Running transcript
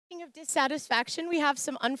of dissatisfaction, we have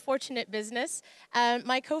some unfortunate business.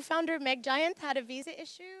 My co-founder, Meg Jayanth, had a visa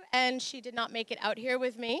issue, and she did not make it out here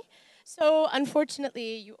with me. So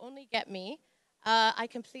unfortunately, you only get me. I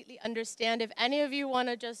completely understand. If any of you want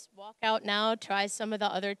to just walk out now, try some of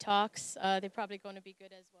the other talks. They're probably going to be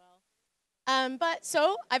good as well.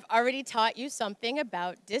 So I've already taught you something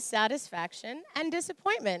about dissatisfaction and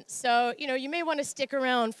disappointment. So, you may want to stick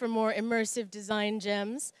around for more immersive design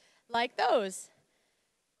gems like those.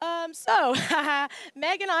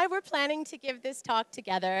 Meg and I were planning to give this talk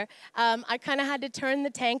together. I kind of had to turn the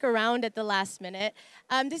tank around at the last minute.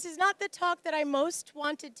 This is not the talk that I most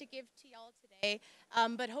wanted to give to y'all today,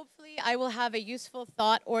 but hopefully I will have a useful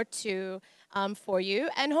thought or two for you,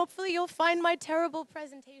 and hopefully you'll find my terrible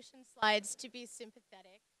presentation slides to be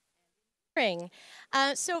sympathetic and endearing.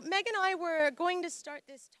 So Meg and I were going to start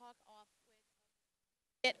this talk off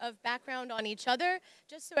bit of background on each other,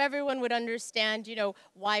 just so everyone would understand,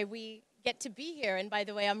 why we get to be here. And by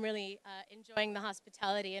the way, I'm really enjoying the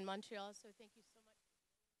hospitality in Montreal, so thank you so much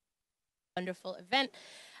for the wonderful event.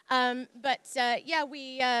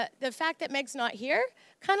 The fact that Meg's not here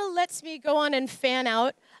kind of lets me go on and fan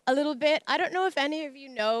out a little bit. I don't know if any of you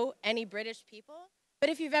know any British people,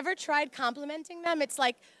 but if you've ever tried complimenting them, it's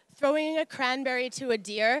like throwing a cranberry to a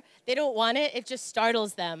deer. They don't want it, it just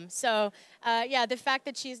startles them. So the fact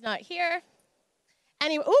that she's not here.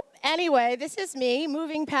 Anyway, this is me,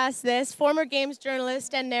 moving past this, former games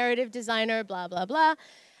journalist and narrative designer, blah, blah, blah.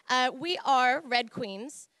 We are Red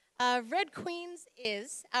Queens. Red Queens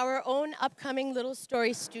is our own upcoming little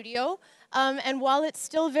story studio. And while it's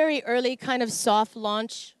still very early, kind of soft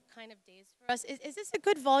launch kind of days for us, is this a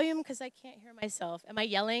good volume? Because I can't hear myself. Am I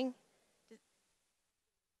yelling?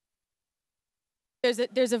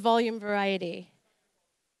 There's a volume variety.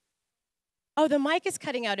 Oh, the mic is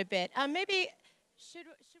cutting out a bit. Maybe, should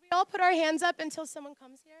we all put our hands up until someone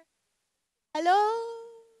comes here? Hello?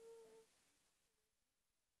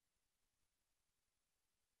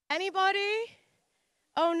 Anybody?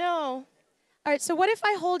 Oh, no. All right, so what if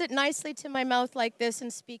I hold it nicely to my mouth like this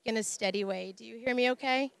and speak in a steady way? Do you hear me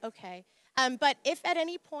okay? Okay. But if at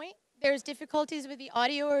any point there's difficulties with the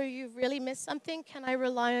audio or you've really missed something, can I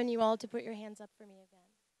rely on you all to put your hands up for me again?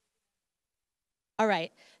 All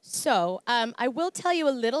right, so I will tell you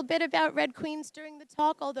a little bit about Red Queens during the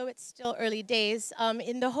talk, although it's still early days,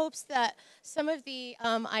 in the hopes that some of the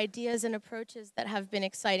ideas and approaches that have been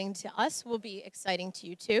exciting to us will be exciting to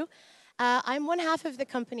you too. I'm one half of the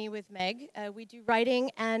company with Meg. We do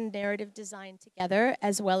writing and narrative design together,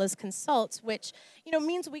 as well as consults, which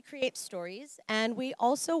means we create stories, and we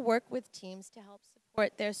also work with teams to help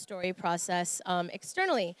support their story process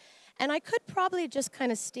externally. And I could probably just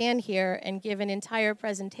kind of stand here and give an entire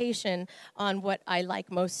presentation on what I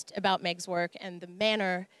like most about Meg's work and the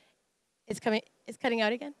manner. It's cutting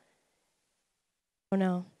out again? Oh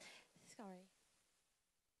no. Sorry.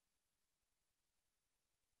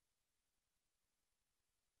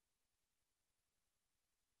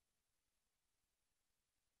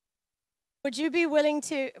 Would you be willing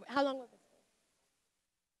to, how long will this go?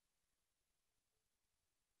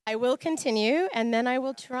 I will continue, and then I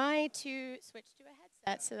will try to switch to a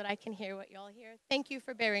headset so that I can hear what you all hear. Thank you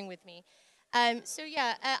for bearing with me. I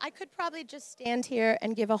could probably just stand here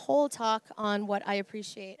and give a whole talk on what I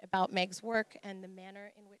appreciate about Meg's work and the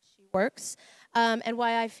manner in which she works, and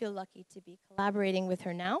why I feel lucky to be collaborating with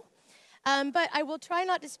her now. But I will try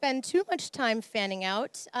not to spend too much time fanning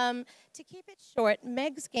out. To keep it short,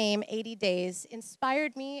 Meg's game, 80 Days,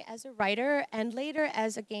 inspired me as a writer and later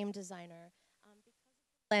as a game designer because of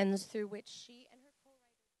the lens through which she and her co-writers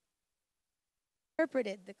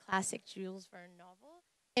interpreted the classic Jules Verne novel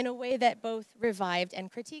in a way that both revived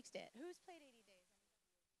and critiqued it. Who's played 80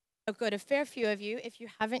 Days? Oh, good, a fair few of you. If you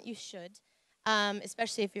haven't, you should,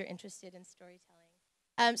 especially if you're interested in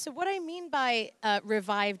storytelling. So what I mean by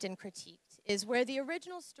revived and critiqued is where the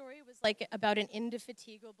original story was like about an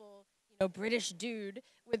indefatigable, British dude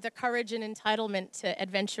with the courage and entitlement to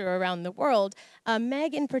adventure around the world.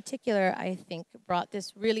 Meg, in particular, I think, brought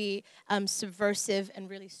this really subversive and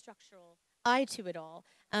really structural eye to it all.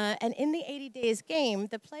 And in the 80 Days game,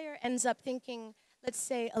 the player ends up thinking, let's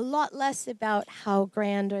say, a lot less about how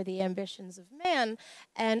grand are the ambitions of man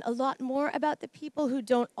and a lot more about the people who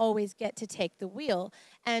don't always get to take the wheel.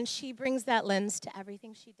 And she brings that lens to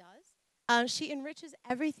everything she does. She enriches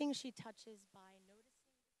everything she touches by noticing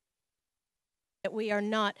that we are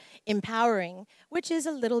not empowering, which is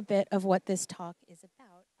a little bit of what this talk is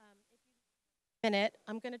about. If you minute,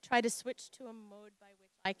 I'm going to try to switch to a mode by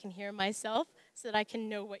which I can hear myself so that I can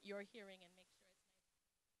know what you're hearing and make sure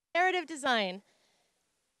it's narrative design.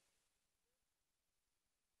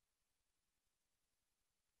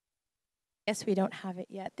 Guess we don't have it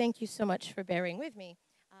yet. Thank you so much for bearing with me.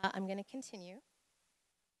 I'm going to continue.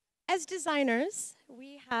 As designers,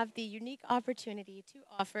 we have the unique opportunity to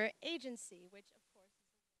offer agency, which of course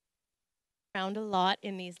is around a lot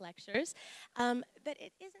in these lectures, but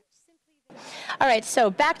it isn't simply. All right, so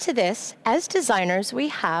back to this. As designers, we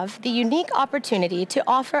have the unique opportunity to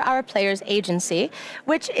offer our players agency,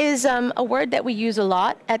 which is a word that we use a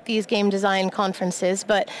lot at these game design conferences.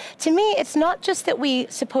 But to me, it's not just that we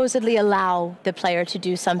supposedly allow the player to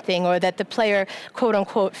do something or that the player, quote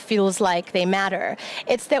unquote, feels like they matter.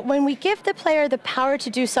 It's that when we give the player the power to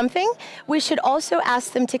do something, we should also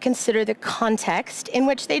ask them to consider the context in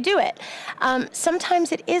which they do it.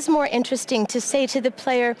 Sometimes it is more interesting to say to the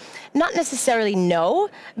player, not necessarily no,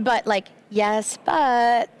 but like, yes,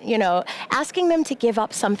 but, you know, asking them to give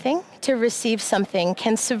up something to receive something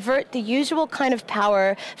can subvert the usual kind of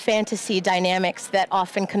power fantasy dynamics that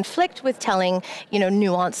often conflict with telling, you know,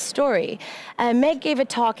 nuanced story. Meg gave a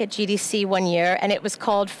talk at GDC one year, and it was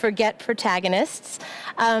called Forget Protagonists,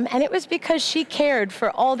 and it was because she cared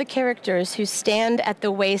for all the characters who stand at the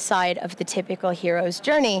wayside of the typical hero's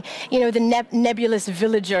journey. You know, the nebulous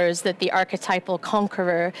villagers that the archetypal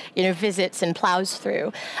conqueror, you know, visits and plows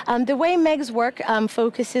through. The way Meg's work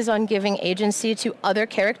focuses on giving agency to other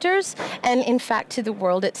characters and, in fact, to the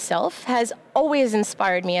world itself has always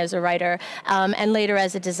inspired me as a writer and later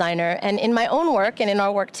as a designer. And in my own work and in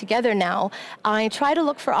our work together now, I try to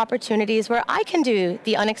look for opportunities where I can do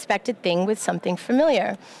the unexpected thing with something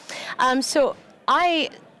familiar. How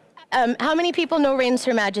many people know Reigns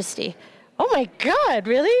Her Majesty? Oh my God,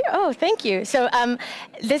 really? Oh, thank you. So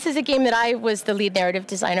this is a game that I was the lead narrative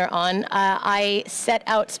designer on. I set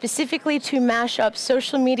out specifically to mash up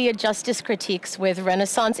social media justice critiques with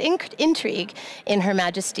Renaissance intrigue in Her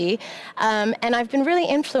Majesty. And I've been really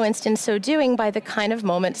influenced in so doing by the kind of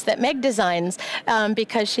moments that Meg designs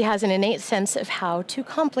because she has an innate sense of how to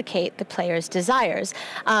complicate the player's desires.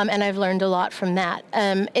 And I've learned a lot from that.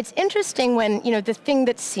 It's interesting when, you know, the thing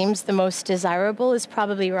that seems the most desirable is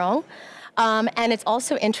probably wrong. And it's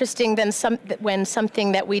also interesting then when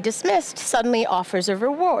something that we dismissed suddenly offers a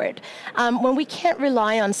reward. When we can't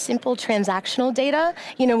rely on simple transactional data,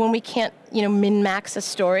 you know, when we can't, you know, min-max a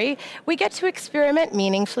story, we get to experiment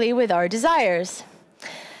meaningfully with our desires.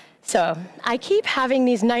 So I keep having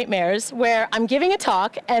these nightmares where I'm giving a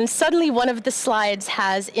talk and suddenly one of the slides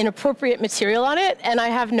has inappropriate material on it and I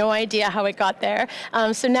have no idea how it got there.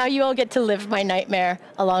 So now you all get to live my nightmare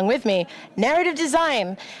along with me. Narrative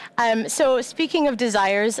design. So speaking of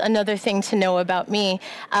desires, another thing to know about me,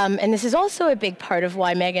 and this is also a big part of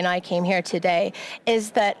why Meg and I came here today,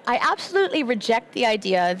 is that I absolutely reject the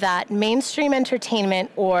idea that mainstream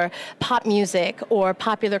entertainment or pop music or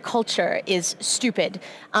popular culture is stupid.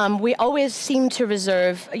 We always seem to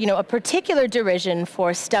reserve, you know, a particular derision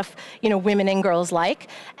for stuff, you know, women and girls like.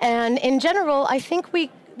 And in general, I think we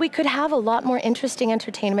could have a lot more interesting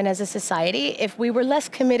entertainment as a society if we were less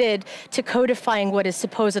committed to codifying what is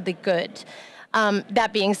supposedly good.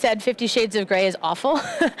 That being said, 50 Shades of Grey is awful,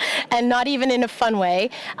 and not even in a fun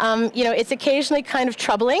way. You know, it's occasionally kind of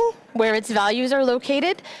troubling where its values are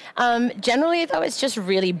located. Generally, though, it's just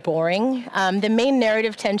really boring. The main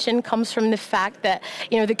narrative tension comes from the fact that,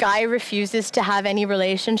 you know, the guy refuses to have any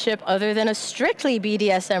relationship other than a strictly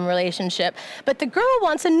BDSM relationship, but the girl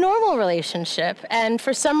wants a normal relationship, and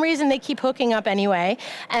for some reason they keep hooking up anyway,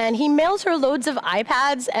 and he mails her loads of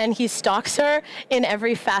iPads, and he stalks her in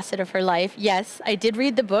every facet of her life. Yes, I did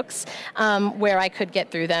read the books where I could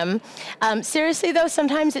get through them. Seriously, though,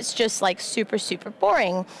 sometimes it's just like super, super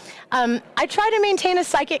boring. I try to maintain a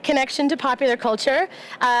psychic connection to popular culture.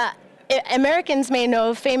 Americans may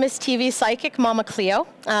know famous TV psychic Mama Cleo.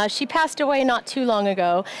 She passed away not too long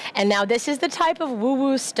ago, and now this is the type of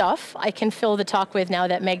woo-woo stuff I can fill the talk with now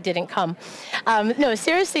that Meg didn't come. No,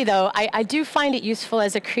 seriously though, I do find it useful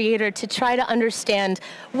as a creator to try to understand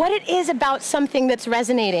what it is about something that's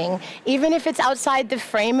resonating, even if it's outside the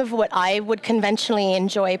frame of what I would conventionally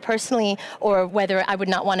enjoy personally, or whether I would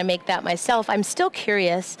not want to make that myself. I'm still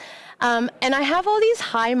curious. And I have all these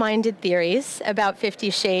high-minded theories about 50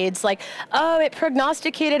 Shades, like, oh, it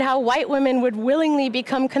prognosticated how white women would willingly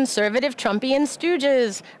become conservative Trumpian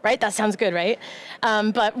stooges, right? That sounds good, right?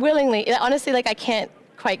 But willingly, honestly, like, I can't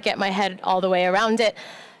quite get my head all the way around it.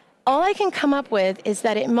 All I can come up with is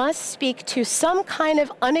that it must speak to some kind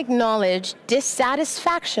of unacknowledged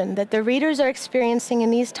dissatisfaction that the readers are experiencing in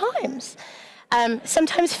these times.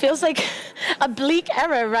 sometimes feels like a bleak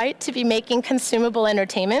era, right, to be making consumable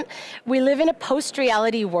entertainment. We live in a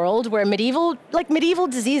post-reality world where medieval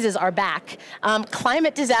diseases are back.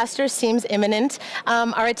 Climate disaster seems imminent.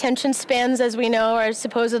 Our attention spans, as we know, are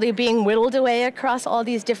supposedly being whittled away across all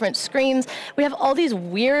these different screens. We have all these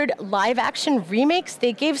weird live-action remakes.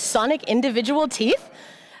 They gave Sonic individual teeth.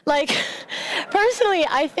 Like, personally,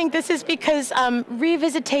 I think this is because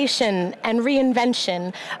revisitation and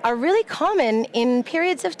reinvention are really common in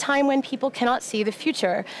periods of time when people cannot see the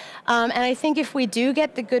future. And I think if we do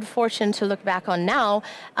get the good fortune to look back on now,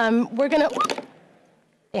 we're going to...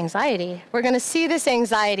 Anxiety. We're going to see this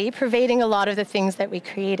anxiety pervading a lot of the things that we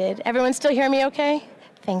created. Everyone still hear me okay?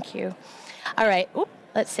 Thank you. All right. Oop,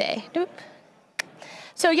 let's see. Doop.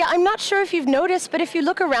 So yeah, I'm not sure if you've noticed, but if you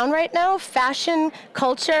look around right now, fashion,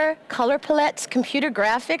 culture, color palettes, computer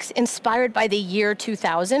graphics inspired by the year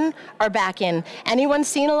 2000 are back in. Anyone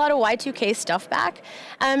seen a lot of Y2K stuff back?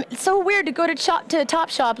 It's so weird to go to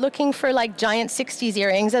Topshop looking for like giant 60s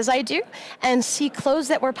earrings, as I do, and see clothes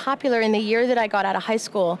that were popular in the year that I got out of high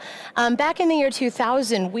school. Back in the year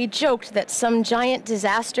 2000, we joked that some giant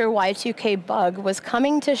disaster Y2K bug was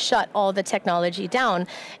coming to shut all the technology down.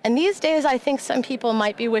 And these days, I think some people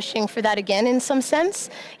might be wishing for that again in some sense.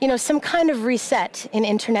 You know, some kind of reset in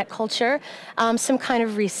internet culture, some kind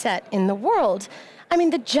of reset in the world. I mean,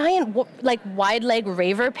 the giant, like, wide leg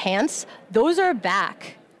raver pants, those are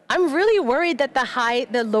back. I'm really worried that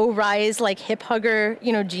the low-rise, like, hip hugger,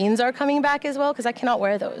 you know, jeans are coming back as well, because I cannot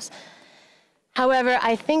wear those. However,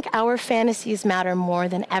 I think our fantasies matter more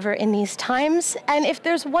than ever in these times. And if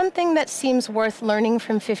there's one thing that seems worth learning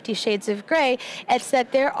from 50 Shades of Grey, it's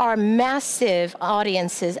that there are massive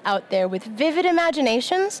audiences out there with vivid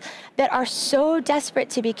imaginations that are so desperate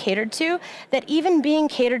to be catered to that even being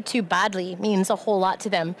catered to badly means a whole lot to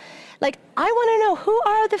them. Like, I want to know, who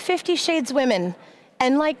are the 50 Shades women?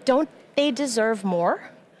 And, like, don't they deserve more?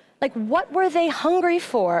 Like, what were they hungry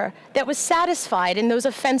for that was satisfied in those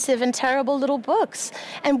offensive and terrible little books?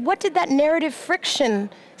 And what did that narrative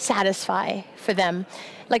friction satisfy for them?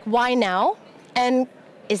 Like, why now? And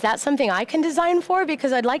is that something I can design for?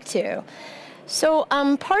 Because I'd like to. So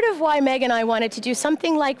part of why Meg and I wanted to do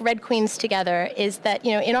something like Red Queens together is that,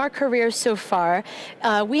 you know, in our careers so far,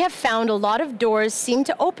 we have found a lot of doors seem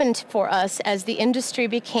to open for us as the industry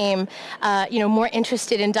became, you know, more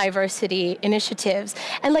interested in diversity initiatives.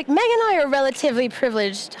 And like Meg and I are relatively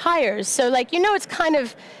privileged hires, so like, you know, it's kind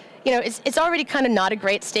of, you know, it's already kind of not a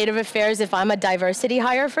great state of affairs if I'm a diversity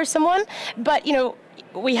hire for someone, but, you know,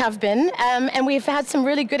 we have been, and we've had some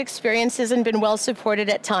really good experiences and been well supported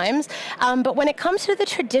at times. But when it comes to the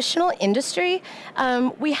traditional industry,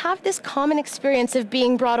 we have this common experience of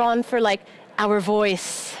being brought on for like our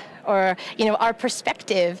voice, or, you know, our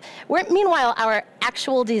perspective, where meanwhile our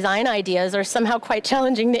actual design ideas are somehow quite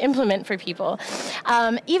challenging to implement for people.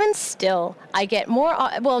 Even still, I get more,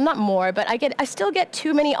 well, not more, but I still get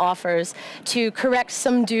too many offers to correct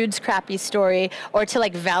some dude's crappy story or to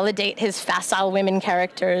like validate his facile women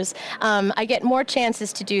characters. I get more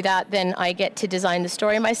chances to do that than I get to design the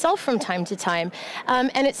story myself from time to time.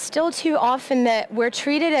 And it's still too often that we're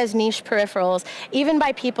treated as niche peripherals, even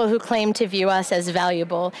by people who claim to view us as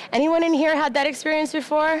valuable. Anyone in here had that experience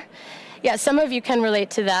before? Yeah, some of you can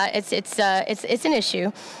relate to that. It's an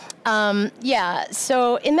issue. Yeah,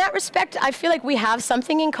 so in that respect, I feel like we have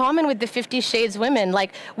something in common with the 50 Shades women.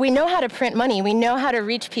 Like, we know how to print money, we know how to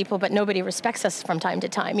reach people, but nobody respects us from time to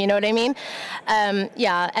time, you know what I mean?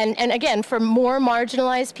 Yeah, and again, for more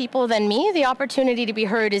marginalized people than me, the opportunity to be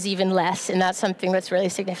heard is even less, and that's something that's really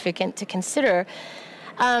significant to consider.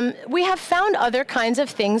 We have found other kinds of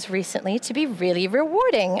things recently to be really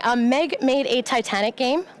rewarding. Meg made a Titanic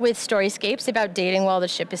game with storyscapes about dating while the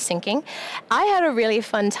ship is sinking. I had a really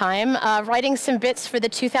fun time writing some bits for the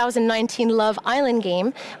 2019 Love Island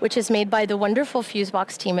game, which is made by the wonderful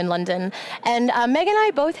Fusebox team in London. And Meg and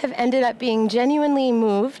I both have ended up being genuinely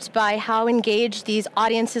moved by how engaged these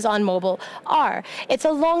audiences on mobile are. It's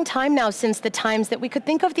a long time now since the times that we could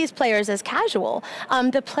think of these players as casual.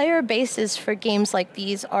 The player bases for games like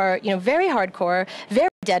these are, you know, very hardcore, very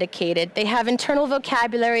dedicated. They have internal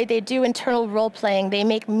vocabulary, they do internal role-playing, they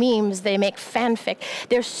make memes, they make fanfic.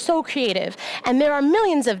 They're so creative, and there are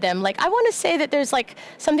millions of them. Like, I want to say that there's like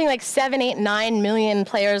something like 7, 8, 9 million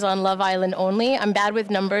players on Love Island only. I'm bad with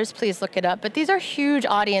numbers, please look it up, but these are huge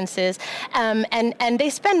audiences, and they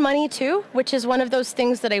spend money too, which is one of those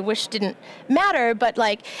things that I wish didn't matter, but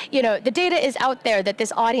like, you know, the data is out there that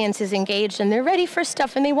this audience is engaged and they're ready for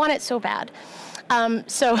stuff and they want it so bad.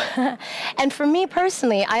 And for me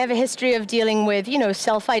personally, I have a history of dealing with,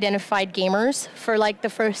 self-identified gamers for like the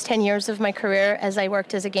first 10 years of my career as I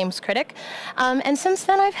worked as a games critic. And since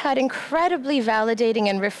then, I've had incredibly validating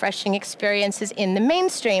and refreshing experiences in the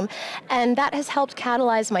mainstream. And that has helped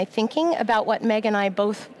catalyze my thinking about what Meg and I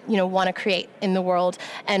both want to create in the world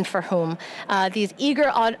and for whom. These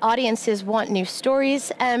eager audiences want new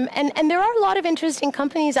stories, and there are a lot of interesting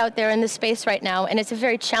companies out there in this space right now, and it's a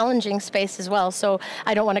very challenging space as well, so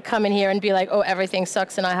I don't want to come in here and be like, oh, everything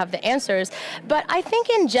sucks and I have the answers. But I think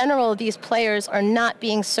in general, these players are not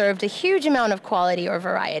being served a huge amount of quality or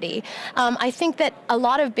variety. I think that a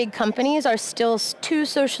lot of big companies are still too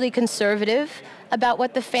socially conservative about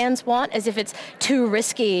what the fans want, as if it's too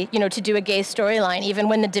risky, to do a gay storyline, even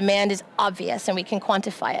when the demand is obvious and we can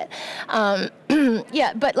quantify it.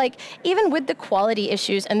 Yeah, but like, even with the quality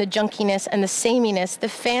issues and the junkiness and the sameness, the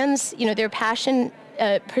fans, their passion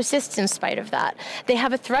persists in spite of that. They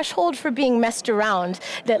have a threshold for being messed around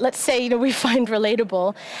that, let's say, we find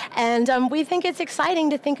relatable. And we think it's exciting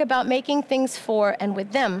to think about making things for and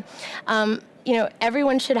with them.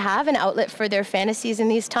 Everyone should have an outlet for their fantasies in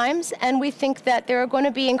these times, and we think that there are going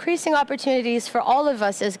to be increasing opportunities for all of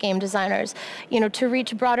us as game designers, to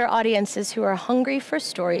reach broader audiences who are hungry for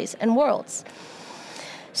stories and worlds.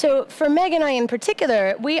 So for Meg and I in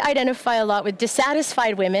particular, we identify a lot with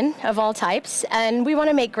dissatisfied women of all types, and we want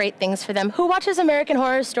to make great things for them. Who watches American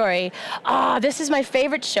Horror Story? This is my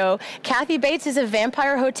favorite show. Kathy Bates is a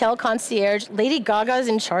vampire hotel concierge. Lady Gaga's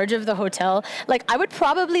in charge of the hotel. Like, I would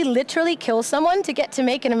probably literally kill someone to get to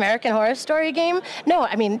make an American Horror Story game. No,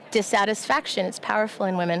 I mean, dissatisfaction. It's powerful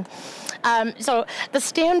in women. So the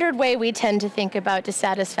standard way we tend to think about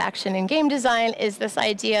dissatisfaction in game design is this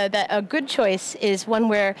idea that a good choice is one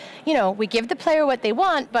where, we give the player what they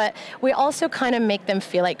want, but we also kind of make them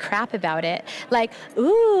feel like crap about it. Like,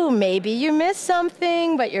 ooh, maybe you missed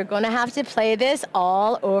something, but you're going to have to play this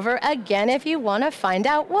all over again if you want to find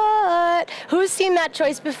out what. Who's seen that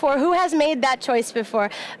choice before? Who has made that choice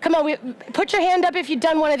before? Come on, put your hand up if you've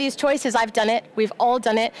done one of these choices. I've done it. We've all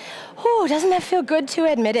done it. Ooh, doesn't that feel good to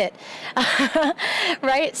admit it?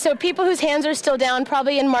 Right? So people whose hands are still down,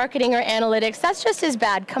 probably in marketing or analytics, that's just as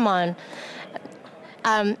bad. Come on.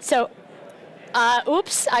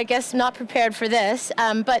 Oops, I guess not prepared for this.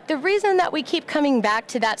 But the reason that we keep coming back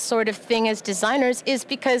to that sort of thing as designers is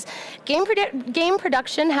because game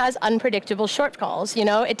production has unpredictable shortfalls.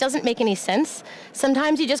 It doesn't make any sense.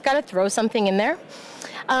 Sometimes you just got to throw something in there.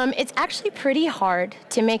 It's actually pretty hard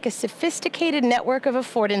to make a sophisticated network of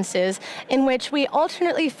affordances in which we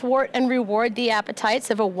alternately thwart and reward the appetites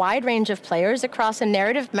of a wide range of players across a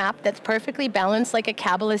narrative map that's perfectly balanced like a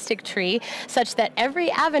Kabbalistic tree, such that every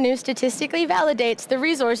avenue statistically validates the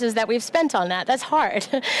resources that we've spent on that. That's hard,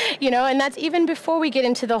 and that's even before we get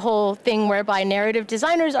into the whole thing whereby narrative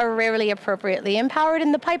designers are rarely appropriately empowered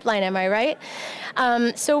in the pipeline, am I right?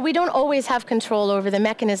 So we don't always have control over the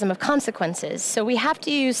mechanism of consequences. So we have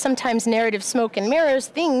to use sometimes narrative smoke and mirrors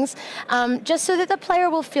things just so that the player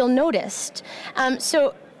will feel noticed.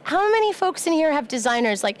 So how many folks in here have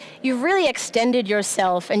designers, like, you've really extended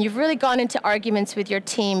yourself and you've really gone into arguments with your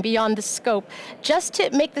team beyond the scope just to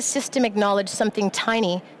make the system acknowledge something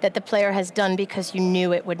tiny that the player has done because you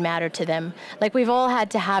knew it would matter to them? Like, we've all had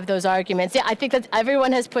to have those arguments. Yeah, I think that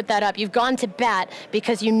everyone has put that up. You've gone to bat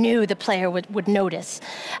because you knew the player would notice.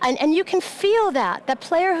 And you can feel that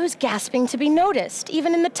player who's gasping to be noticed,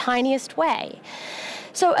 even in the tiniest way.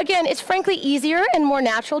 So again, it's frankly easier and more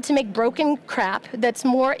natural to make broken crap that's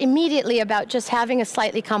more immediately about just having a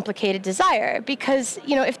slightly complicated desire. Because,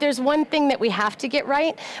 if there's one thing that we have to get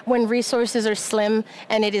right when resources are slim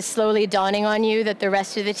and it is slowly dawning on you that the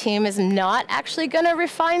rest of the team is not actually going to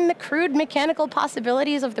refine the crude mechanical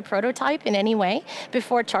possibilities of the prototype in any way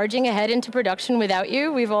before charging ahead into production without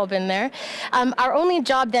you, we've all been there. Our only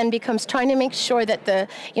job then becomes trying to make sure that the,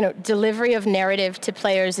 delivery of narrative to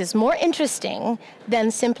players is more interesting than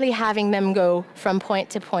simply having them go from point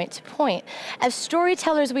to point to point. As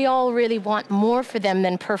storytellers, we all really want more for them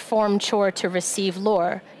than perform chore to receive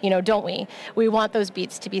lore, don't we? We want those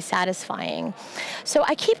beats to be satisfying. So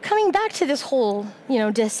I keep coming back to this whole,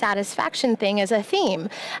 dissatisfaction thing as a theme.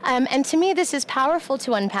 And to me, this is powerful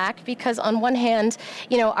to unpack because on one hand,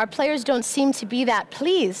 our players don't seem to be that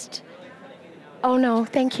pleased. Oh no,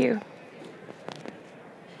 thank you.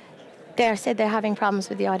 They said they're having problems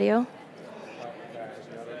with the audio.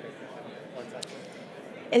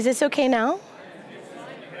 Is this okay now?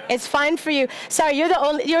 It's fine for you. Sorry, you're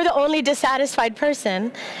the only dissatisfied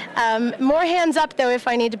person. More hands up, though, if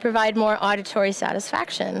I need to provide more auditory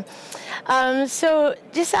satisfaction. So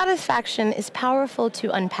dissatisfaction is powerful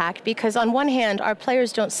to unpack because on one hand, our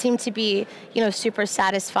players don't seem to be, super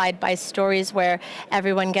satisfied by stories where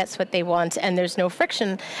everyone gets what they want and there's no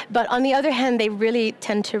friction. But on the other hand, they really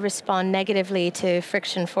tend to respond negatively to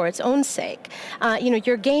friction for its own sake.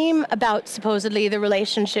 Your game about supposedly the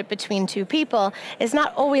relationship between two people is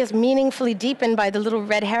not always meaningfully deepened by the little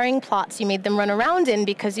red herring plots you made them run around in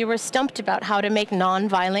because you were stumped about how to make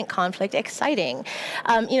non-violent conflict exciting.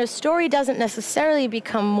 Story doesn't necessarily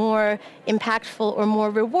become more impactful or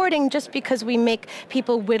more rewarding just because we make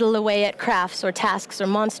people whittle away at crafts or tasks or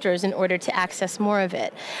monsters in order to access more of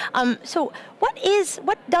it. So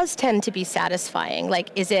what does tend to be satisfying? Like,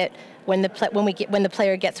 is it when the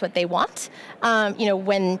player gets what they want?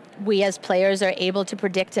 When we as players are able to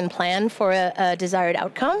predict and plan for a desired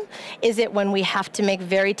outcome? Is it when we have to make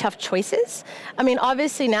very tough choices? I mean,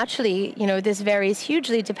 obviously, naturally, this varies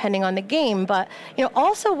hugely depending on the game, but,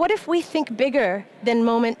 also what if we think bigger than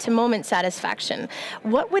moment-to-moment satisfaction?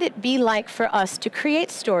 What would it be like for us to create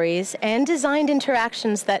stories and designed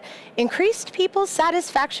interactions that increased people's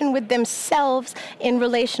satisfaction with themselves in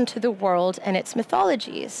relation to the world and its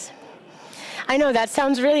mythologies? I know that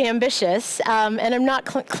sounds really ambitious, and I'm not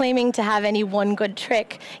claiming to have any one good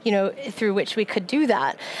trick, through which we could do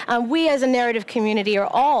that. We as a narrative community are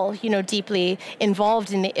all, deeply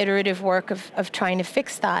involved in the iterative work of trying to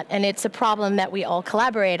fix that, and it's a problem that we all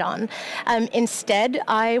collaborate on. Instead,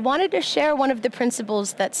 I wanted to share one of the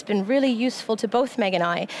principles that's been really useful to both Meg and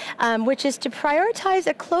I, which is to prioritize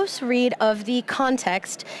a close read of the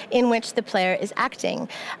context in which the player is acting.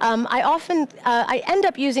 I end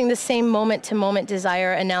up using the same moment-to-moment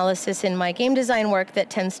desire analysis in my game design work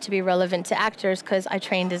that tends to be relevant to actors because I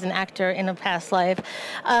trained as an actor in a past life.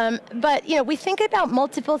 But we think about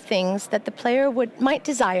multiple things that the player might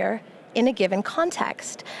desire in a given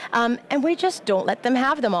context, and we just don't let them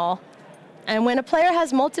have them all. And when a player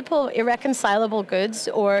has multiple irreconcilable goods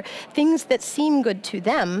or things that seem good to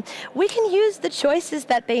them, we can use the choices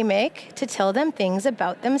that they make to tell them things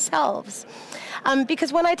about themselves.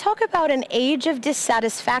 Because when I talk about an age of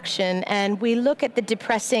dissatisfaction and we look at the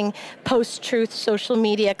depressing post-truth social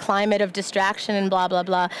media climate of distraction and blah, blah,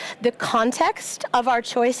 blah, the context of our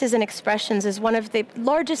choices and expressions is one of the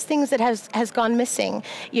largest things that has gone missing,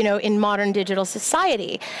 in modern digital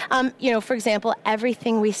society. For example,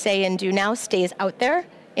 everything we say and do now stays out there,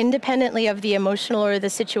 independently of the emotional or the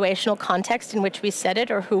situational context in which we said it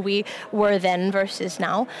or who we were then versus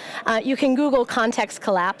now. You can Google context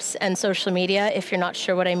collapse and social media if you're not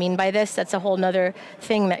sure what I mean by this. That's a whole nother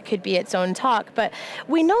thing that could be its own talk. But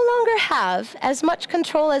we no longer have as much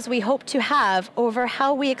control as we hope to have over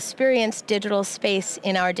how we experience digital space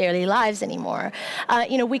in our daily lives anymore.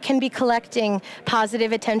 We can be collecting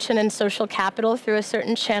positive attention and social capital through a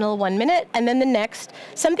certain channel 1 minute, and then the next,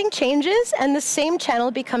 something changes and the same channel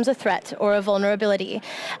becomes a threat or a vulnerability.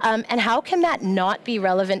 And how can that not be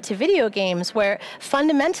relevant to video games, where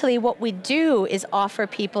fundamentally what we do is offer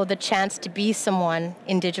people the chance to be someone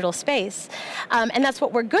in digital space? And that's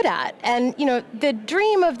what we're good at. And the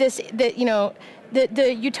dream of this,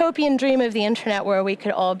 the utopian dream of the internet where we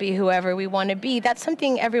could all be whoever we want to be, that's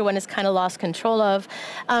something everyone has kind of lost control of.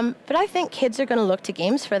 But I think kids are going to look to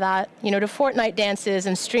games for that, to Fortnite dances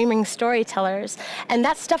and streaming storytellers. And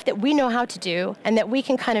that's stuff that we know how to do and that we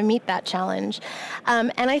can kind of meet that challenge.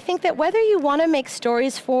 And I think that whether you want to make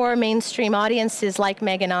stories for mainstream audiences like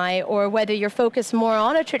Meg and I, or whether you're focused more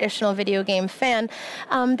on a traditional video game fan,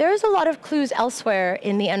 there's a lot of clues elsewhere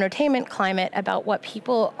in the entertainment climate about what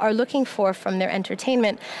people are looking for from their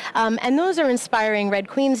entertainment. And those are inspiring Red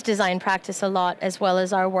Queen's design practice a lot, as well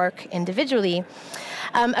as our work individually.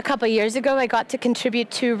 A couple of years ago, I got to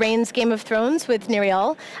contribute to Reigns' Game of Thrones with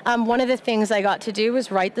Niriel. One of the things I got to do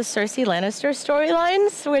was write the Cersei Lannister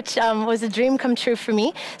storylines, which was a dream come true for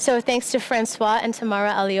me. So thanks to Francois and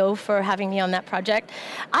Tamara Alio for having me on that project.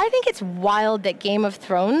 I think it's wild that Game of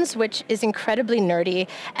Thrones, which is incredibly nerdy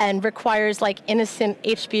and requires innocent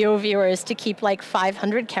HBO viewers to keep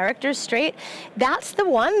 500 characters straight, that's the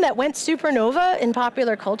one that went supernova in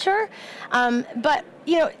popular culture. But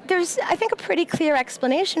there's, I think, a pretty clear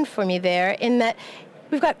explanation for me there in that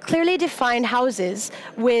we've got clearly defined houses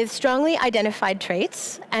with strongly identified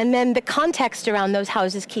traits, and then the context around those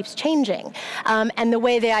houses keeps changing. And the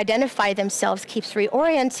way they identify themselves keeps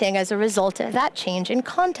reorienting as a result of that change in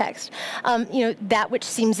context. That which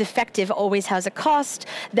seems effective always has a cost.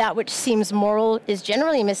 That which seems moral is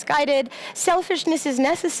generally misguided. Selfishness is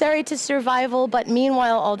necessary to survival, but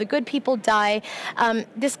meanwhile all the good people die.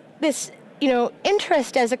 This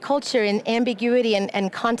interest as a culture in ambiguity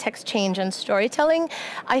and context change and storytelling,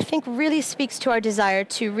 I think really speaks to our desire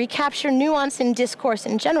to recapture nuance in discourse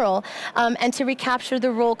in general, and to recapture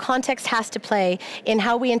the role context has to play in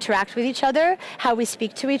how we interact with each other, how we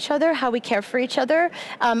speak to each other, how we care for each other,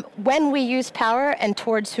 when we use power, and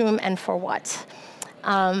towards whom and for what.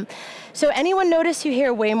 So anyone notice you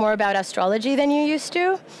hear way more about astrology than you used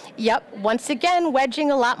to? Yep, once again,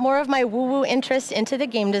 wedging a lot more of my woo-woo interest into the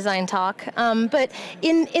game design talk. But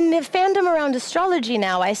in the fandom around astrology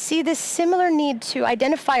now, I see this similar need to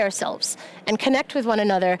identify ourselves and connect with one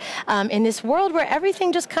another in this world where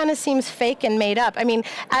everything just kind of seems fake and made up. I mean,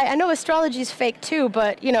 I know astrology is fake too,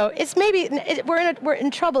 but it's maybe we're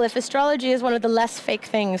in trouble if astrology is one of the less fake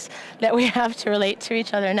things that we have to relate to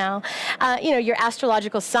each other now. Your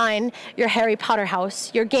astrological sign, your Harry Potter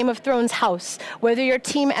house, your Game of Thrones house, whether you're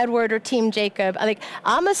Team Edward or Team Jacob.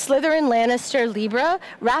 I'm a Slytherin, Lannister, Libra,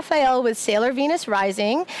 Raphael with Sailor Venus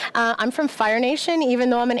rising. I'm from Fire Nation, even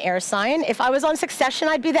though I'm an air sign. If I was on Succession,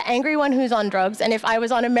 I'd be the angry one who's on drugs. And if I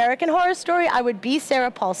was on American Horror Story, I would be Sarah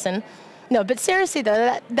Paulson. No, but seriously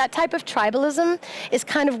though, that type of tribalism is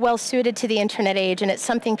kind of well suited to the internet age, and it's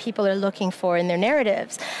something people are looking for in their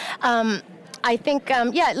narratives. I think,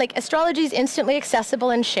 astrology is instantly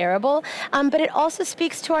accessible and shareable, but it also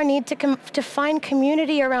speaks to our need to find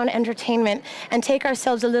community around entertainment and take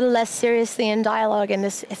ourselves a little less seriously in dialogue in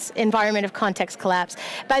this environment of context collapse.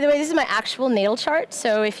 By the way, this is my actual natal chart,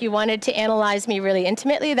 so if you wanted to analyze me really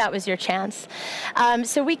intimately, that was your chance.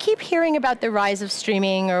 So we keep hearing about the rise of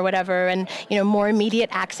streaming or whatever, and more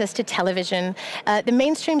immediate access to television. The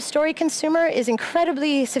mainstream story consumer is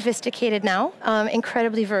incredibly sophisticated now,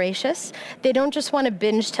 incredibly voracious. They don't just want to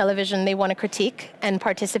binge television, they want to critique and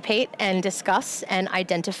participate and discuss and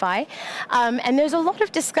identify. And there's a lot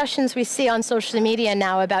of discussions we see on social media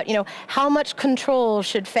now about, how much control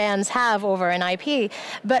should fans have over an IP.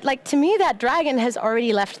 But to me, that dragon has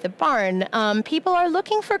already left the barn. People are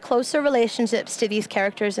looking for closer relationships to these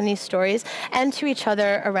characters and these stories and to each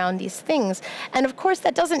other around these things. And of course,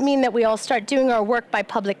 that doesn't mean that we all start doing our work by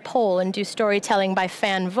public poll and do storytelling by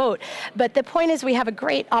fan vote. But the point is we have a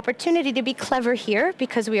great opportunity to be clever here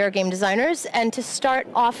because we are game designers and to start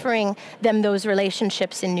offering them those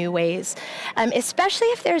relationships in new ways. Especially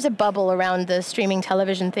if there's a bubble around the streaming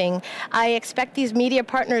television thing, I expect these media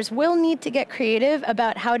partners will need to get creative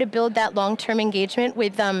about how to build that long-term engagement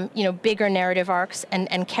with bigger narrative arcs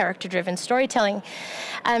and character-driven storytelling.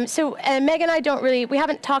 So Meg and I we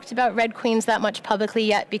haven't talked about Red Queens that much publicly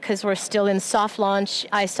yet because we're still in soft launch.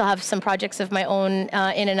 I still have some projects of my own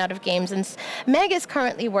in and out of games, and Meg is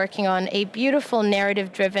currently working on a beautiful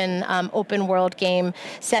narrative-driven open-world game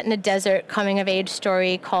set in a desert coming-of-age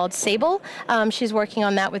story called Sable. She's working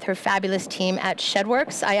on that with her fabulous team at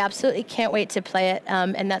Shedworks. I absolutely can't wait to play it,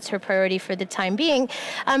 and that's her priority for the time being.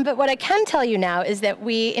 But what I can tell you now is that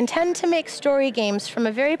we intend to make story games from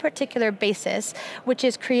a very particular basis, which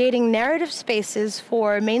is creating narrative spaces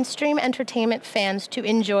for mainstream entertainment fans to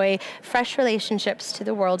enjoy fresh relationships to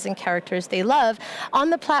the worlds and characters they love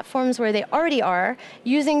on the platforms where they already are,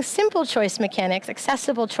 using simple choice mechanics,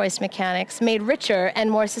 accessible choice mechanics, made richer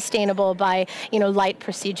and more sustainable by light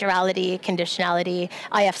procedurality, conditionality,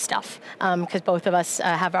 IF stuff, because both of us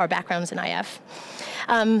have our backgrounds in IF.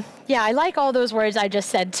 Yeah, I like all those words I just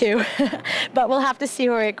said too, but we'll have to see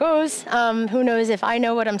where it goes. Who knows if I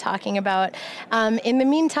know what I'm talking about. In the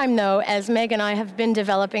meantime, though, as Meg and I have been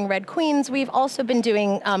developing Red Queens, we've also been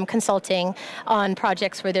doing consulting on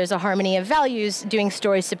projects where there's a harmony of values, doing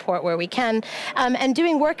story support where we can, and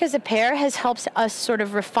doing work as a pair has helped us sort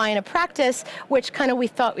of refine a practice, which we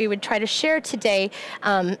thought we would try to share today,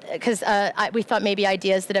 because we thought maybe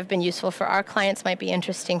ideas that have been useful for our clients might be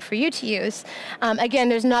interesting for you to use. Again,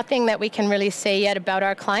 there's nothing that we can really say yet about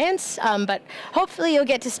our clients, but hopefully you'll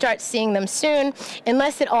get to start seeing them soon,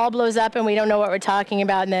 unless it all blows up and we don't know what we're talking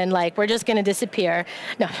about, and then we're just going to disappear.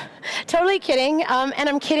 No, totally kidding, and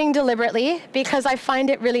I'm kidding deliberately because I find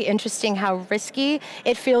it really interesting how risky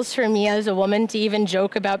it feels for me as a woman to even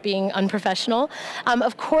joke about being unprofessional.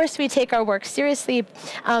 Of course, we take our work seriously,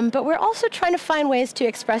 but we're also trying to find ways to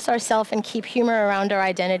express ourselves and keep humor around our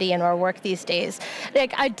identity and our work these days.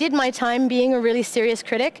 I did my time being a really serious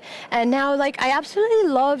critic, and now I absolutely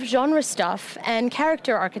love genre stuff and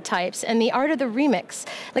character archetypes and the art of the remix.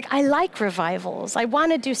 I like revivals. I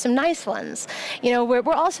want to do some nice ones.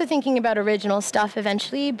 We're also thinking about original stuff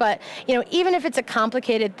eventually, but even if it's a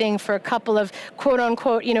complicated thing for a couple of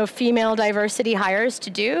quote-unquote female diversity hires to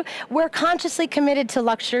do, we're consciously committed to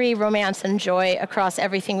luxury, romance, and joy across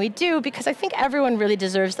everything we do because I think everyone really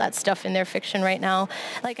deserves that stuff in their fiction right now.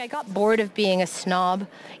 I got bored of being a snob.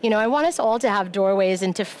 I want us all to have door doorways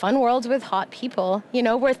into fun worlds with hot people. You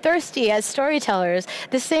know, we're thirsty as storytellers,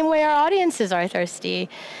 the same way our audiences are thirsty.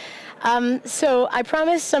 So I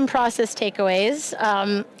promised some process takeaways.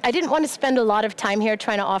 I didn't want to spend a lot of time here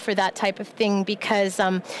trying to offer that type of thing because,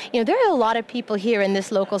 you know, there are a lot of people here in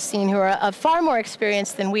this local scene who are of far more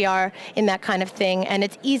experience than we are in that kind of thing. And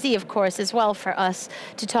it's easy, of course, as well for us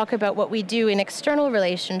to talk about what we do in external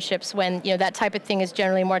relationships when, you know, that type of thing is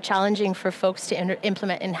generally more challenging for folks to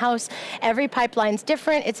implement in-house. Every pipeline's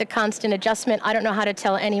different. It's a constant adjustment. I don't know how to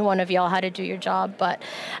tell any one of y'all how to do your job, but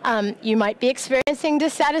you might be experiencing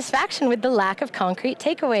dissatisfaction with the lack of concrete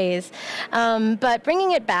takeaways. But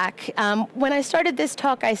bringing it back, when I started this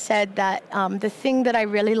talk, I said that the thing that I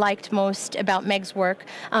really liked most about Meg's work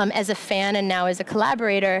as a fan and now as a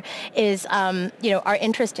collaborator is you know, our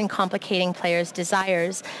interest in complicating players'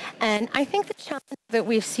 desires. And I think the challenge that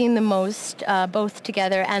we've seen the most, both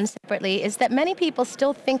together and separately, is that many people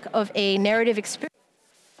still think of a narrative experience,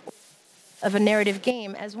 of a narrative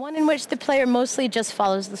game, as one in which the player mostly just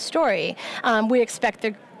follows the story. We expect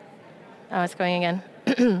their... Oh, it's going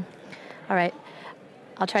again. All right.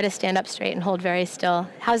 I'll try to stand up straight and hold very still.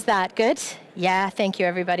 How's that? Good? Yeah, thank you,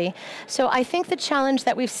 everybody. So I think the challenge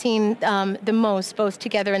that we've seen the most, both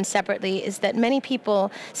together and separately, is that many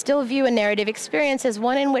people still view a narrative experience as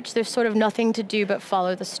one in which there's sort of nothing to do but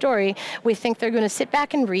follow the story. We think they're going to sit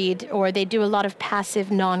back and read, or they do a lot of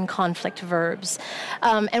passive, non-conflict verbs.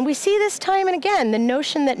 And we see this time and again, the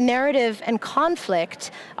notion that narrative and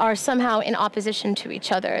conflict are somehow in opposition to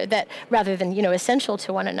each other, that rather than, you know, essential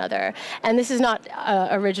to one another. And this is not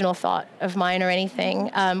original thought of mine or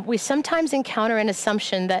anything. We sometimes encounter an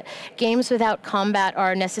assumption that games without combat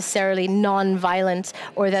are necessarily non-violent,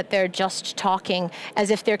 or that they're just talking, as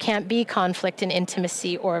if there can't be conflict in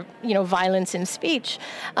intimacy or, you know, violence in speech.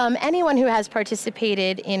 Anyone who has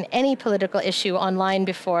participated in any political issue online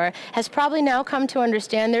before has probably now come to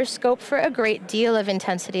understand there's scope for a great deal of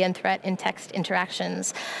intensity and threat in text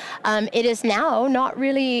interactions. It is now not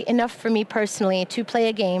really enough for me personally to play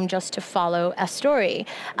a game just to follow a story.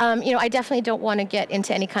 You know, I definitely don't want to get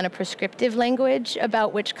into any kind of prescriptive language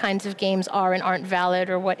about which kinds of games are and aren't valid,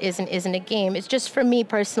 or what is and isn't a game. It's just, for me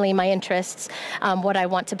personally, my interests, what I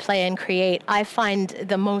want to play and create. I find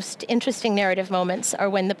the most interesting narrative moments are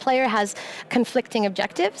when the player has conflicting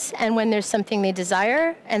objectives, and when there's something they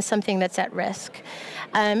desire and something that's at risk.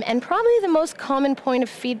 And probably the most common point of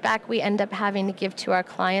feedback we end up having to give to our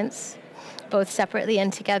clients, both separately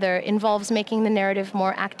and together, involves making the narrative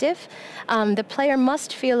more active. The player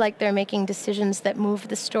must feel like they're making decisions that move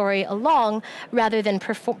the story along, rather than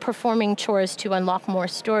performing chores to unlock more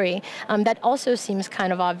story. That also seems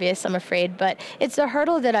kind of obvious, I'm afraid, but it's a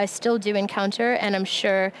hurdle that I still do encounter, and I'm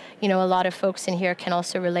sure, you know, a lot of folks in here can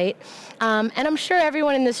also relate. And I'm sure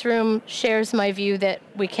everyone in this room shares my view that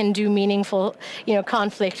we can do meaningful, you know,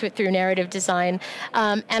 conflict through narrative design.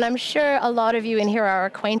 And I'm sure a lot of you in here are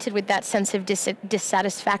acquainted with that sense of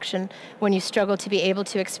dissatisfaction when you struggle to be able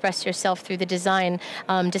to express yourself through the design,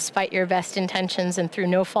 despite your best intentions and through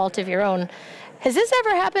no fault of your own. Has this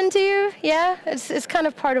ever happened to you? Yeah? It's kind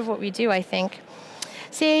of part of what we do, I think.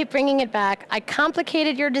 See, bringing it back, I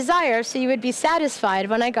complicated your desire so you would be satisfied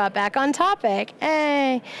when I got back on topic.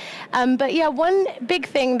 Hey. But yeah, one big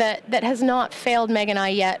thing that has not failed Meg and I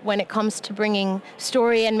yet when it comes to bringing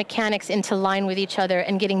story and mechanics into line with each other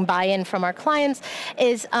and getting buy-in from our clients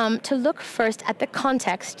is to look first at the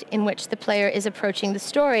context in which the player is approaching the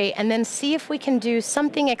story, and then see if we can do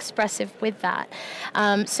something expressive with that.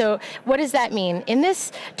 So what does that mean? In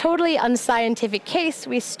this totally unscientific case,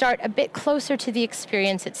 we start a bit closer to the experience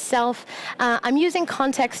itself. I'm using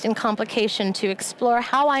context and complication to explore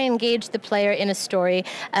how I engage the player in a story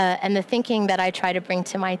and the thinking that I try to bring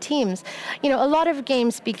to my teams. You know, a lot of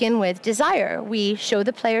games begin with desire. We show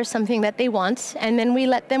the player something that they want, and then we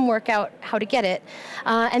let them work out how to get it.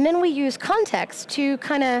 And then we use context to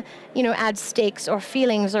kind of, you know, add stakes or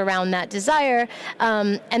feelings around that desire.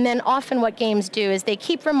 And then often what games do is they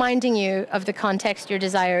keep reminding you of the context your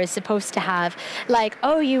desire is supposed to have. Like,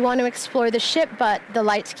 oh, you want to explore the ship, but the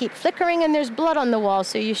lights keep flickering and there's blood on the wall,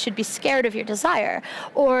 so you should be scared of your desire.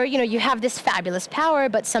 Or, you know, you have this fabulous power,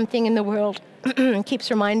 but something in the world keeps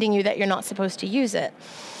reminding you that you're not supposed to use it.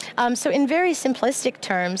 So in very simplistic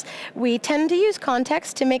terms, we tend to use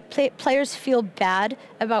context to make players feel bad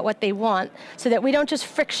about what they want, so that we don't just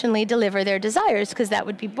frictionally deliver their desires, because that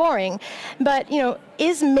would be boring. But, you know,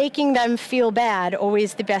 is making them feel bad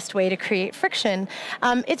always the best way to create friction?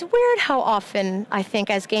 It's weird how often, I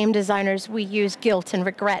think, as game designers, we use guilt and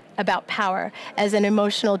regret about power as an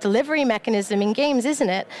emotional delivery mechanism in games, isn't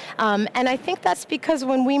it? And I think that's because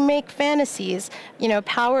when we make fantasies, fantasies,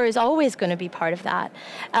 power is always going to be part of that.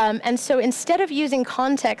 And so instead of using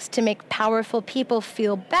context to make powerful people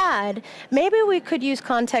feel bad, maybe we could use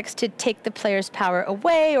context to take the player's power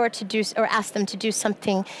away, or ask them to do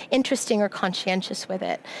something interesting or conscientious with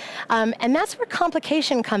it. And that's where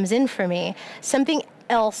complication comes in for me. Something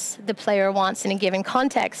else the player wants in a given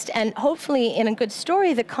context. And hopefully in a good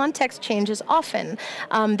story, the context changes often,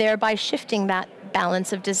 thereby shifting that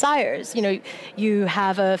balance of desires. You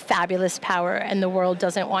have a fabulous power and the world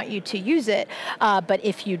doesn't want you to use it, but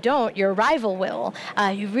if you don't, your rival will.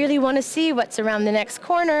 You really want to see what's around the next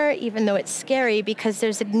corner, even though it's scary, because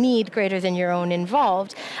there's a need greater than your own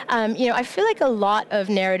involved. I feel like a lot of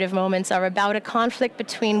narrative moments are about a conflict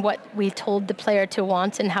between what we told the player to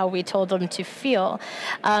want and how we told them to feel.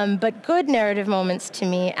 But good narrative moments, to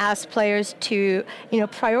me, ask players to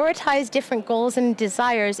prioritize different goals and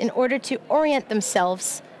desires in order to orient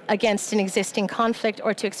themselves against an existing conflict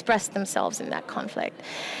or to express themselves in that conflict.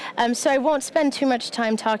 So I won't spend too much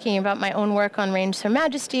time talking about my own work on Range Her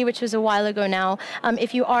Majesty, which was a while ago now.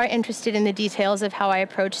 If you are interested in the details of how I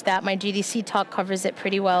approached that, my GDC talk covers it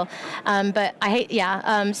pretty well.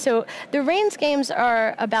 So the Reigns games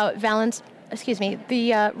are about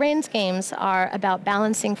the Reigns games are about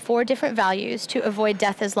balancing 4 different values to avoid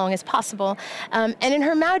death as long as possible. And in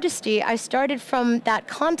Her Majesty, I started from that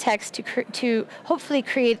context to hopefully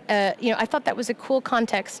create I thought that was a cool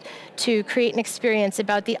context to create an experience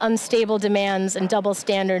about the unstable demands and double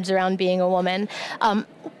standards around being a woman, and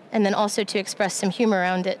then also to express some humor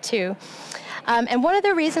around it too. And one of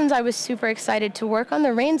the reasons I was super excited to work on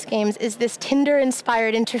the Reigns games is this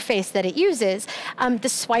Tinder-inspired interface that it uses. The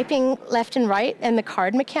swiping left and right and the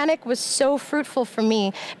card mechanic was so fruitful for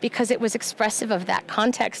me because it was expressive of that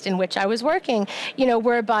context in which I was working,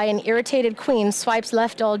 whereby an irritated queen swipes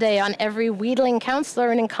left all day on every wheedling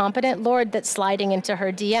counselor and incompetent lord that's sliding into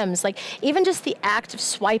her DMs. Like, even just the act of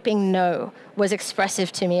swiping no was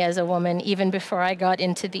expressive to me as a woman, even before I got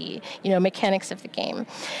into the mechanics of the game.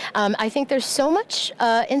 I think there's so much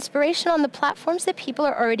inspiration on the platforms that people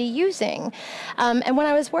are already using. And when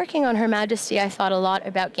I was working on Her Majesty, I thought a lot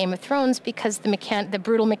about Game of Thrones because the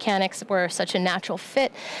brutal mechanics were such a natural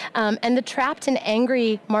fit. And the trapped and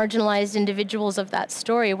angry, marginalized individuals of that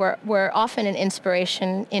story were often an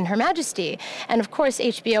inspiration in Her Majesty. And of course,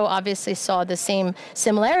 HBO obviously saw the same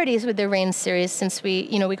similarities with the Reigns series, since we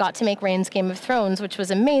got to make Reigns Game of Thrones, which was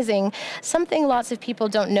amazing. Something lots of people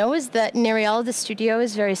don't know is that Neriel, the studio,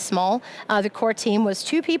 is very small. The core team was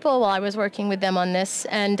 2 people while I was working with them on this,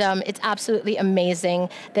 and it's absolutely amazing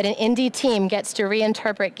that an indie team gets to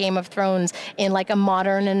reinterpret Game of Thrones in like a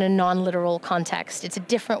modern and a non-literal context. It's a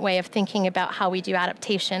different way of thinking about how we do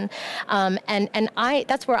adaptation,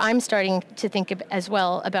 that's where I'm starting to think as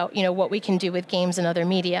well about what we can do with games and other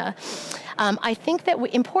media. I think that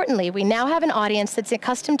importantly, we now have an audience that's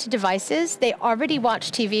accustomed to devices. They already watch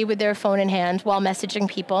TV with their phone in hand while messaging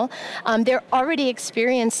people. They're already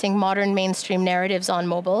experiencing modern mainstream narratives on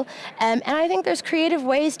mobile. And I think there's creative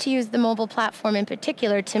ways to use the mobile platform in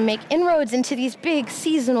particular to make inroads into these big,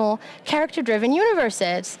 seasonal, character-driven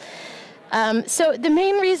universes. So the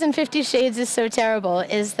main reason 50 Shades is so terrible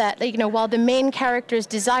is that, while the main characters'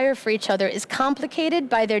 desire for each other is complicated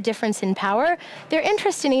by their difference in power, their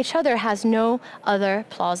interest in each other has no other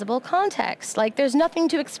plausible context. Like, there's nothing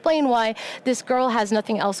to explain why this girl has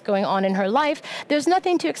nothing else going on in her life. There's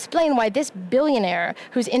nothing to explain why this billionaire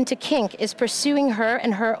who's into kink is pursuing her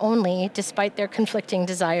and her only, despite their conflicting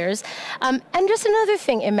desires. And just another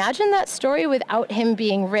thing, imagine that story without him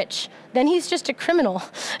being rich. Then he's just a criminal,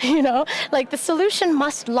 Like, the solution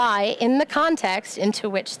must lie in the context into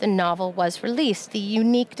which the novel was released, the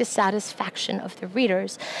unique dissatisfaction of the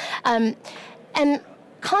readers. And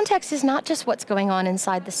context is not just what's going on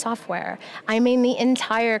inside the software. I mean the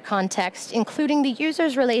entire context, including the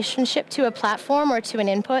user's relationship to a platform or to an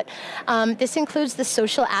input. This includes the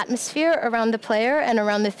social atmosphere around the player and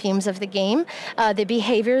around the themes of the game, the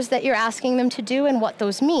behaviors that you're asking them to do and what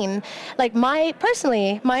those mean. Like,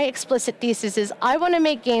 personally, my explicit thesis is I want to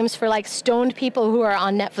make games for like stoned people who are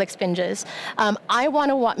on Netflix binges. I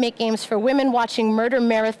want to make games for women watching murder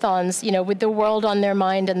marathons, with the world on their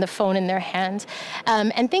mind and the phone in their hand.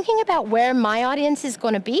 And thinking about where my audience is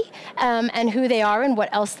going to be and who they are and what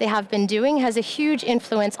else they have been doing has a huge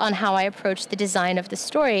influence on how I approach the design of the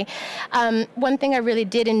story. One thing I really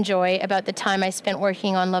did enjoy about the time I spent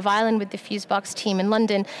working on Love Island with the Fusebox team in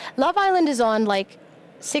London, Love Island is on like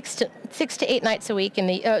 6 to 8 nights a week in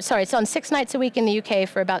the, it's on 6 nights a week in the UK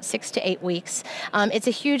for about 6 to 8 weeks. It's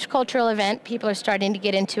a huge cultural event. People are starting to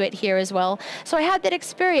get into it here as well. So I had that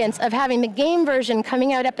experience of having the game version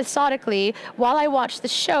coming out episodically while I watched the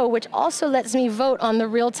show, which also lets me vote on the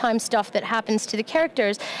real-time stuff that happens to the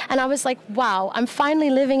characters. And I was like, wow, I'm finally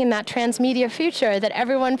living in that transmedia future that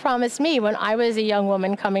everyone promised me when I was a young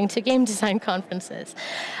woman coming to game design conferences.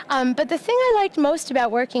 But the thing I liked most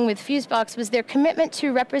about working with Fusebox was their commitment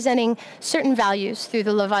to representing certain values through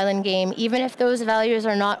the Love Island game, even if those values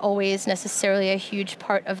are not always necessarily a huge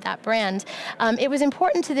part of that brand. It was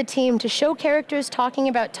important to the team to show characters talking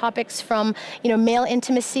about topics from, male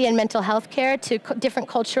intimacy and mental health care to different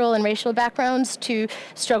cultural and racial backgrounds to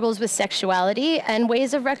struggles with sexuality and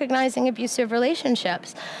ways of recognizing abusive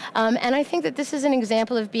relationships. And I think that this is an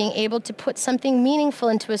example of being able to put something meaningful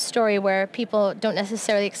into a story where people don't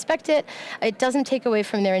necessarily expect it. It doesn't take away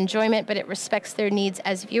from their enjoyment, but it respects their needs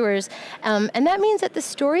as viewers. And that means that the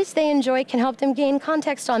stories they enjoy can help them gain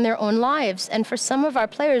context on their own lives. And for some of our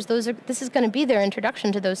players, this is going to be their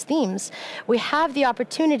introduction to those themes. We have the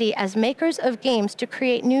opportunity as makers of games to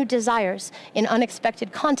create new desires in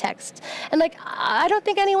unexpected contexts. And I don't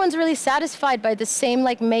think anyone's really satisfied by the same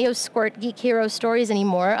Mayo Squirt geek hero stories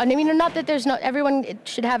anymore. I mean, not that everyone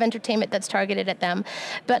should have entertainment that's targeted at them,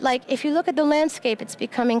 but if you look at the landscape, it's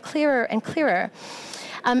becoming clearer and clearer.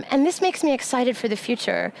 And this makes me excited for the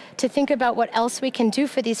future, to think about what else we can do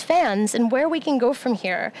for these fans and where we can go from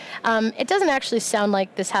here. It doesn't actually sound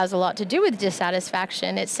like this has a lot to do with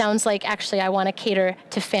dissatisfaction. It sounds like, actually, I want to cater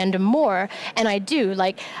to fandom more, and I do.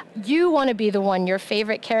 You want to be the one your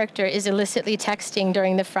favorite character is illicitly texting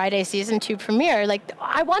during the Friday Season 2 premiere.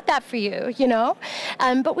 I want that for you,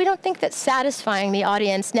 But we don't think that satisfying the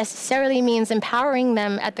audience necessarily means empowering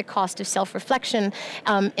them at the cost of self-reflection.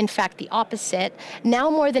 In fact, the opposite.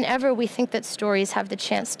 Now more than ever, we think that stories have the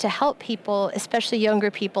chance to help people, especially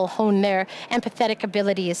younger people, hone their empathetic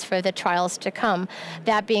abilities for the trials to come.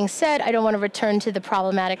 That being said, I don't want to return to the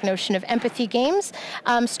problematic notion of empathy games.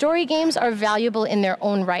 Story games are valuable in their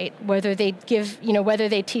own right, whether they whether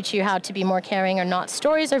they teach you how to be more caring or not.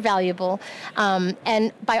 Stories are valuable,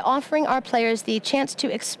 and by offering our players the chance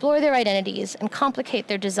to explore their identities and complicate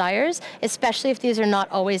their desires, especially if these are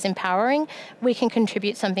not always empowering, we can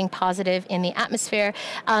contribute something positive in the atmosphere.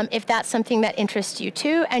 If that's something that interests you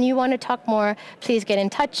too, and you want to talk more, please get in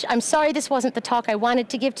touch. I'm sorry this wasn't the talk I wanted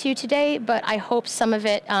to give to you today, but I hope some of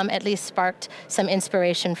it at least sparked some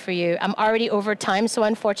inspiration for you. I'm already over time, so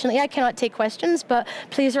unfortunately I cannot take questions, but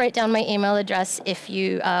please write down my email address if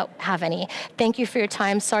you have any. Thank you for your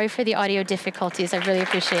time. Sorry for the audio difficulties. I really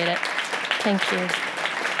appreciate it. Thank you.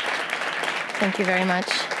 Thank you very much.